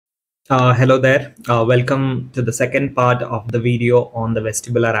Hello there. Welcome to the second part of the video on the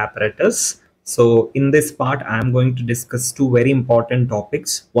vestibular apparatus. So in this part, I'm going to discuss two very important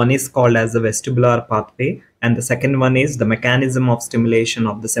topics. One is called as the vestibular pathway, and the second one is the mechanism of stimulation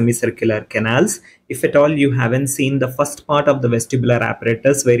of the semicircular canals. If at all you haven't seen the first part of the vestibular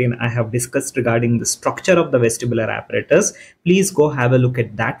apparatus, wherein I have discussed regarding the structure of the vestibular apparatus, please go have a look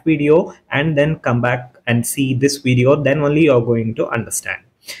at that video and then come back and see this video. Then only you're going to understand.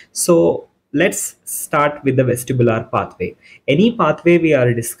 So let's start with the vestibular pathway. Any pathway we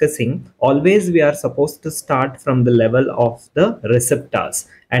are discussing, always we are supposed to start from the level of the receptors.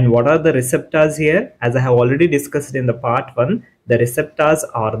 And what are the receptors here? As I have already discussed in the part 1, the receptors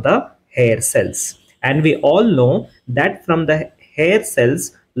are the hair cells. And we all know that from the hair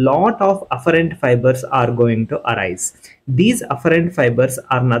cells, lot of afferent fibers are going to arise. These afferent fibers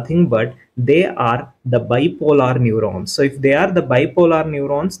are nothing but they are the bipolar neurons. So if they are the bipolar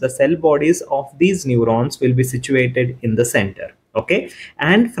neurons, the cell bodies of these neurons will be situated in the center. Okay,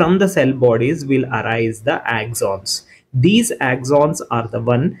 and from the cell bodies will arise the axons. These axons are the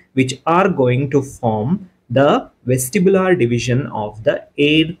one which are going to form the vestibular division of the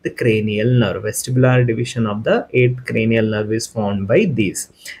 8th cranial nerve. Vestibular division of the 8th cranial nerve is formed by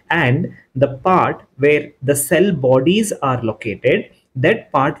these. And the part where the cell bodies are located,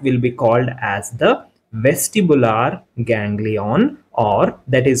 that part will be called as the vestibular ganglion, or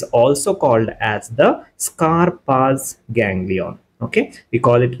that is also called as the Scarpa's ganglion. Okay, we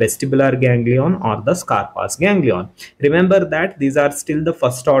call it vestibular ganglion or the Scarpa's ganglion. Remember that these are still the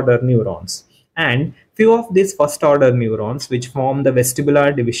first order neurons, and few of these first order neurons which form the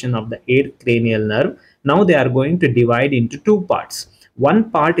vestibular division of the 8th cranial nerve, now they are going to divide into two parts.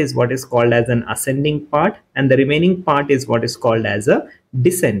 One part is what is called as an ascending part, and the remaining part is what is called as a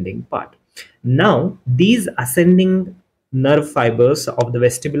descending part. Now these ascending nerve fibers of the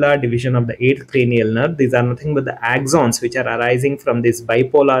vestibular division of the 8th cranial nerve, these are nothing but the axons which are arising from these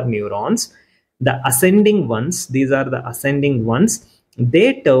bipolar neurons. The ascending ones, these are the ascending ones,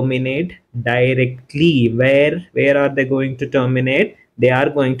 they terminate directly. Where are they going to terminate? They are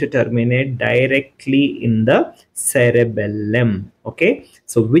going to terminate directly in the cerebellum. Okay,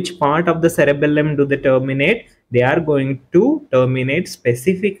 so which part of the cerebellum do they terminate? They are going to terminate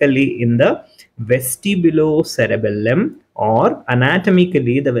specifically in the vestibulocerebellum, or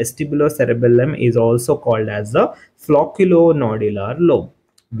anatomically the vestibulocerebellum is also called as the flocculonodular lobe.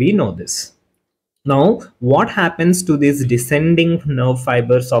 We know this. Now, what happens to these descending nerve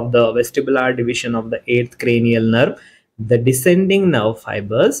fibers of the vestibular division of the 8th cranial nerve? The descending nerve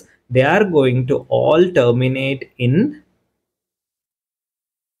fibers, they are going to all terminate in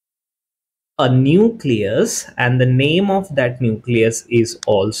a nucleus, and the name of that nucleus is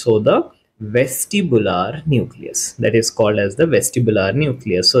also the vestibular nucleus. That is called as the vestibular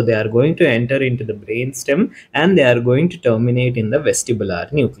nucleus. So they are going to enter into the brainstem and they are going to terminate in the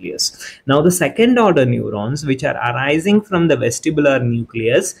vestibular nucleus. Now the second order neurons which are arising from the vestibular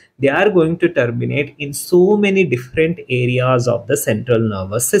nucleus, they are going to terminate in so many different areas of the central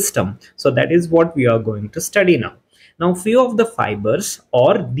nervous system. So that is what we are going to study now. Now few of the fibers,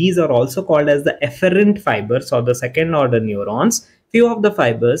 or these are also called as the efferent fibers or the second order neurons, few of the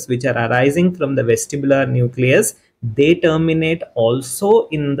fibers which are arising from the vestibular nucleus, they terminate also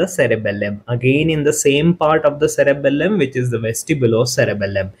in the cerebellum, again in the same part of the cerebellum which is the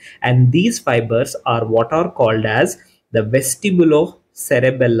vestibulocerebellum, and these fibers are what are called as the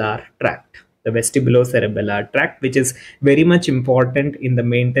vestibulocerebellar tract. The vestibulocerebellar tract, which is very much important in the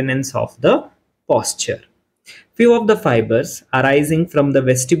maintenance of the posture. Few of the fibers arising from the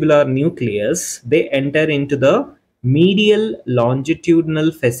vestibular nucleus, they enter into the medial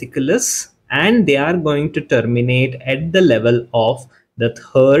longitudinal fasciculus, and they are going to terminate at the level of the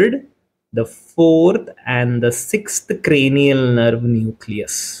 3rd, the 4th and the 6th cranial nerve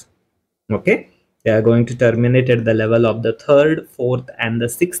nucleus. Okay, they are going to terminate at the level of the 3rd, 4th and the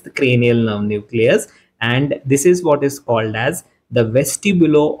 6th cranial nerve nucleus, and this is what is called as the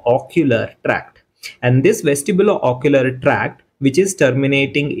vestibulo-ocular tract. And this vestibulo-ocular tract, which is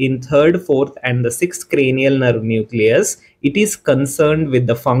terminating in 3rd, 4th and the 6th cranial nerve nucleus, it is concerned with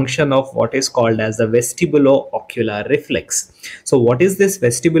the function of what is called as the vestibulo-ocular reflex. So what is this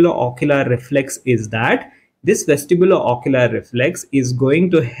vestibulo-ocular reflex is that this vestibulo-ocular reflex is going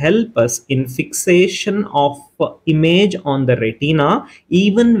to help us in fixation of image on the retina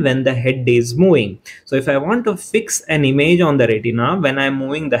even when the head is moving. So if I want to fix an image on the retina when I'm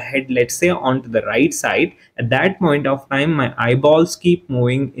moving the head, let's say onto the right side, at that point of time my eyeballs keep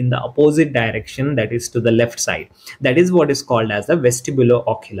moving in the opposite direction, that is to the left side. That is what is called as a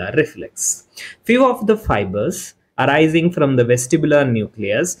vestibulo-ocular reflex. Few of the fibers arising from the vestibular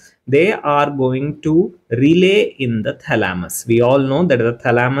nucleus, they are going to relay in the thalamus. We all know that the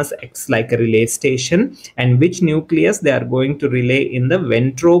thalamus acts like a relay station, and which nucleus they are going to relay in the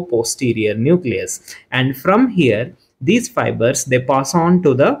ventro-posterior nucleus. And from here, these fibers, they pass on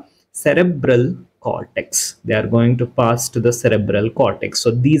to the cerebral cortex. They are going to pass to the cerebral cortex. So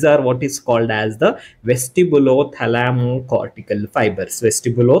these are what is called as the vestibulo-thalamocortical fibers.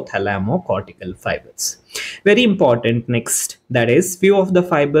 Vestibulo-thalamocortical fibers. Very important next, that is few of the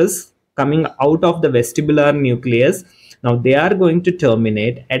fibers coming out of the vestibular nucleus. Now they are going to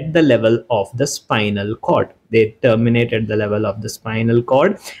terminate at the level of the spinal cord. They terminate at the level of the spinal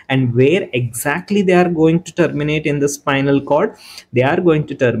cord. And where exactly they are going to terminate in the spinal cord? They are going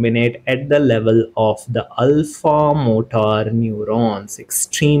to terminate at the level of the alpha motor neurons.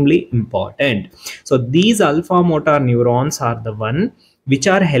 Extremely important. So these alpha motor neurons are the one which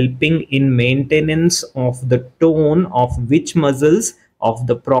are helping in maintenance of the tone of which muscles? Of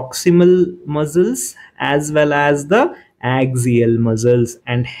the proximal muscles as well as the axial muscles,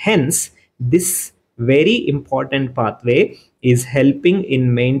 and hence this very important pathway is helping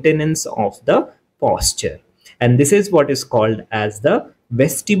in maintenance of the posture, and this is what is called as the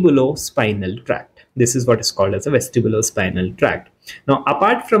vestibulospinal tract. This is what is called as a vestibulospinal tract. Now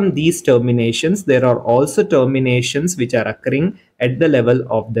apart from these terminations, there are also terminations which are occurring at the level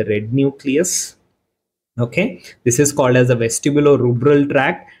of the red nucleus. Okay, this is called as a vestibulo-rubral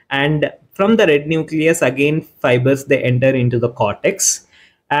tract, and from the red nucleus again fibers they enter into the cortex,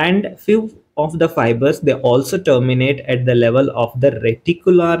 and few of the fibers they also terminate at the level of the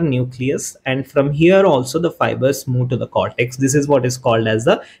reticular nucleus, and from here also the fibers move to the cortex. This is what is called as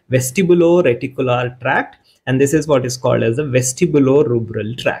the vestibulo-reticular tract, and this is what is called as the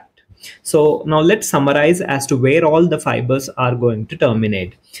vestibulo-rubral tract. So now let's summarize as to where all the fibers are going to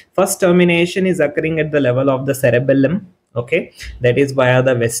terminate. First termination is occurring at the level of the cerebellum. Okay, that is via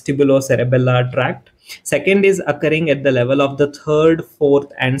the vestibulocerebellar tract. Second is occurring at the level of the third,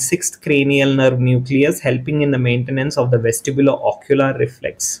 fourth and sixth cranial nerve nucleus, helping in the maintenance of the vestibulo-ocular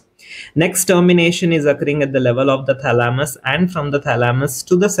reflex. Next termination is occurring at the level of the thalamus, and from the thalamus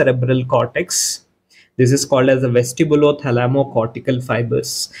to the cerebral cortex. This is called as the vestibulo-thalamocortical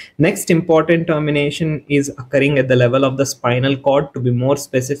fibers. Next important termination is occurring at the level of the spinal cord. To be more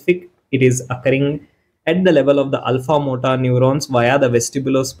specific, it is occurring at the level of the alpha motor neurons via the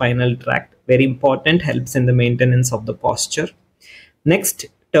vestibulospinal tract. Very important, helps in the maintenance of the posture. Next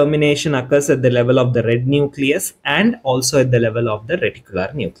termination occurs at the level of the red nucleus and also at the level of the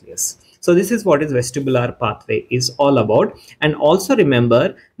reticular nucleus. So this is what is vestibular pathway is all about. And also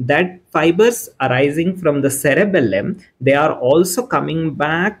remember that fibers arising from the cerebellum, they are also coming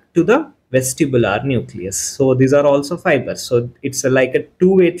back to the vestibular nucleus. So these are also fibers. So it's like a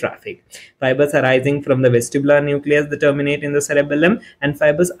two-way traffic. Fibers arising from the vestibular nucleus, they terminate in the cerebellum, and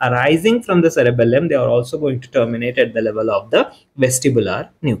fibers arising from the cerebellum, they are also going to terminate at the level of the vestibular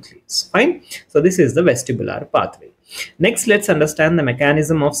nucleus. Fine. So this is the vestibular pathway. Next, let's understand the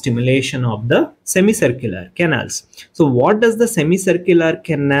mechanism of stimulation of the semicircular canals. So what does the semicircular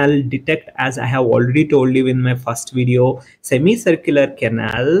canal detect? As I have already told you in my first video, semicircular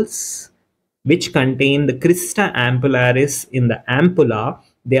canals which contain the crista ampullaris in the ampulla,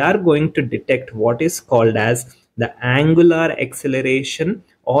 they are going to detect what is called as the angular acceleration,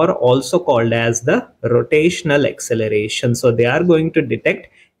 or also called as the rotational acceleration. So they are going to detect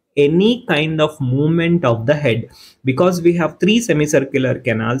any kind of movement of the head, because we have three semicircular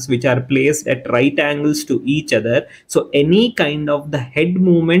canals which are placed at right angles to each other. So any kind of the head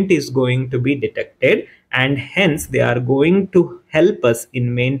movement is going to be detected, and hence they are going to help us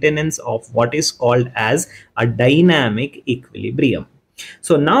in maintenance of what is called as a dynamic equilibrium.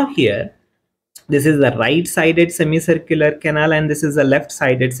 So now here, this is the right-sided semicircular canal and this is the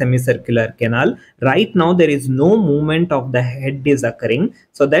left-sided semicircular canal. Right now there is no movement of the head is occurring.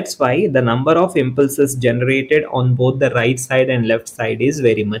 So that's why the number of impulses generated on both the right side and left side is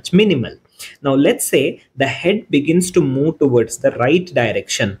very much minimal. Now let's say the head begins to move towards the right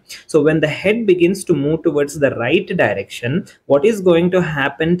direction. So when the head begins to move towards the right direction, what is going to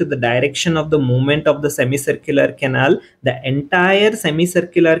happen to the direction of the movement of the semicircular canal? The entire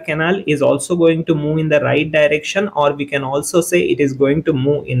semicircular canal is also going to move in the right direction, or we can also say it is going to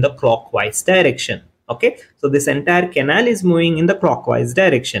move in the clockwise direction. Okay, so this entire canal is moving in the clockwise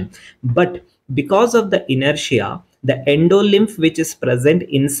direction, but because of the inertia, the endolymph which is present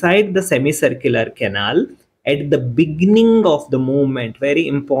inside the semicircular canal at the beginning of the movement, very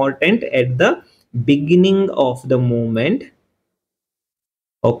important, at the beginning of the movement,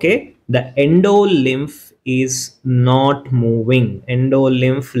 okay, the endolymph is not moving.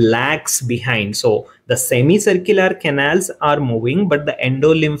 Endolymph lags behind. So the semicircular canals are moving, but the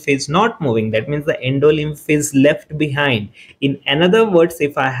endolymph is not moving. That means the endolymph is left behind. In another words,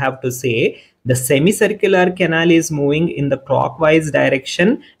 if I have to say, the semicircular canal is moving in the clockwise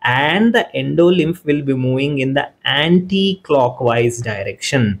direction and the endolymph will be moving in the anti-clockwise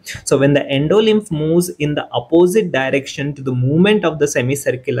direction. So when the endolymph moves in the opposite direction to the movement of the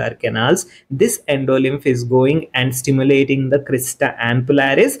semicircular canals, this endolymph is going and stimulating the crista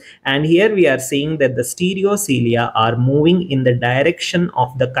ampullaris, and here we are seeing that the stereocilia are moving in the direction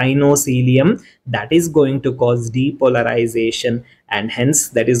of the kinocilium. That is going to cause depolarization, and hence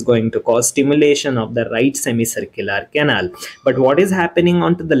that is going to cause stimulation of the right semicircular canal. But what is happening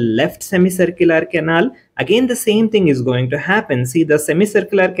onto the left semicircular canal? Again, the same thing is going to happen. See, the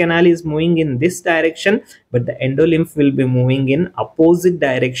semicircular canal is moving in this direction, but the endolymph will be moving in opposite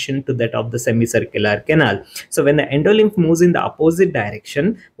direction to that of the semicircular canal. So when the endolymph moves in the opposite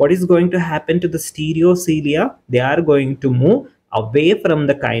direction, what is going to happen to the stereocilia? They are going to move away from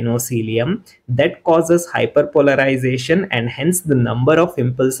the kinocilium. That causes hyperpolarization, and hence the number of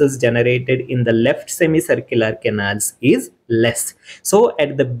impulses generated in the left semicircular canals is less. So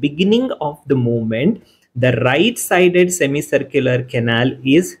at the beginning of the movement, the right-sided semicircular canal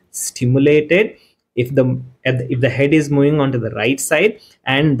is stimulated if the head is moving onto the right side,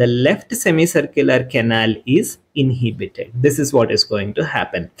 and the left semicircular canal is inhibited. This is what is going to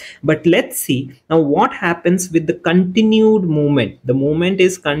happen. But let's see now what happens with the continued movement. The movement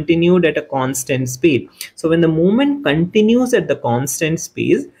is continued at a constant speed. So when the movement continues at the constant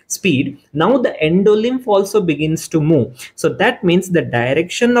speed, now the endolymph also begins to move. So that means the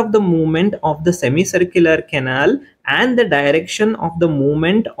direction of the movement of the semicircular canal and the direction of the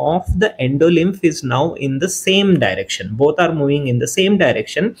movement of the endolymph is now in the same direction. Both are moving in the same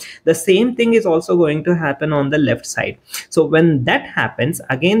direction. The same thing is also going to happen on the left side. So when that happens,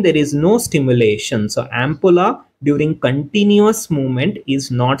 again there is no stimulation. So ampulla during continuous movement is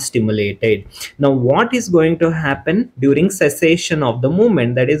not stimulated. Now what is going to happen during cessation of the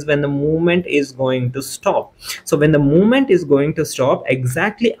movement? That is when the movement is going to stop. So when the movement is going to stop,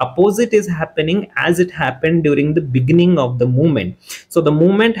 exactly opposite is happening as it happened during the beginning of the movement. So the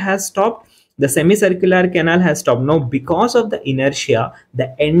movement has stopped, the semicircular canal has stopped. Now because of the inertia,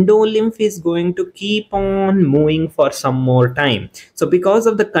 the endolymph is going to keep on moving for some more time. So because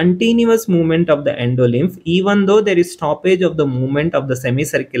of the continuous movement of the endolymph, even though there is stoppage of the movement of the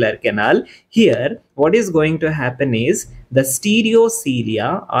semicircular canal, here what is going to happen is the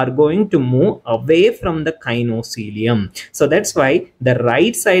stereocilia are going to move away from the kinocilium. So that's why the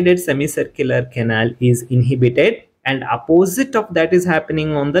right-sided semicircular canal is inhibited, and opposite of that is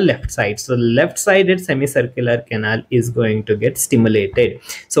happening on the left side. So left-sided semicircular canal is going to get stimulated.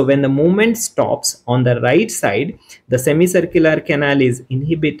 So when the movement stops on the right side, the semicircular canal is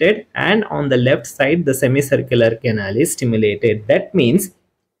inhibited, and on the left side the semicircular canal is stimulated. That means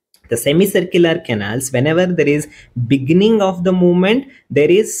the semicircular canals, whenever there is beginning of the movement,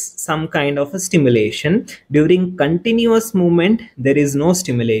 there is some kind of a stimulation. During continuous movement, there is no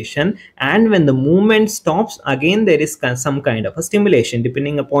stimulation, and when the movement stops, again there is some kind of a stimulation,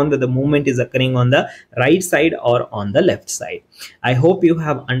 depending upon whether the movement is occurring on the right side or on the left side. I hope you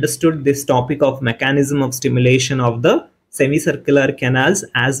have understood this topic of mechanism of stimulation of the semicircular canals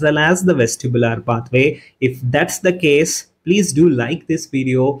as well as the vestibular pathway. If that's the case, please do like this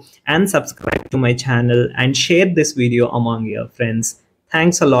video and subscribe to my channel and share this video among your friends.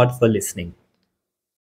 Thanks a lot for listening.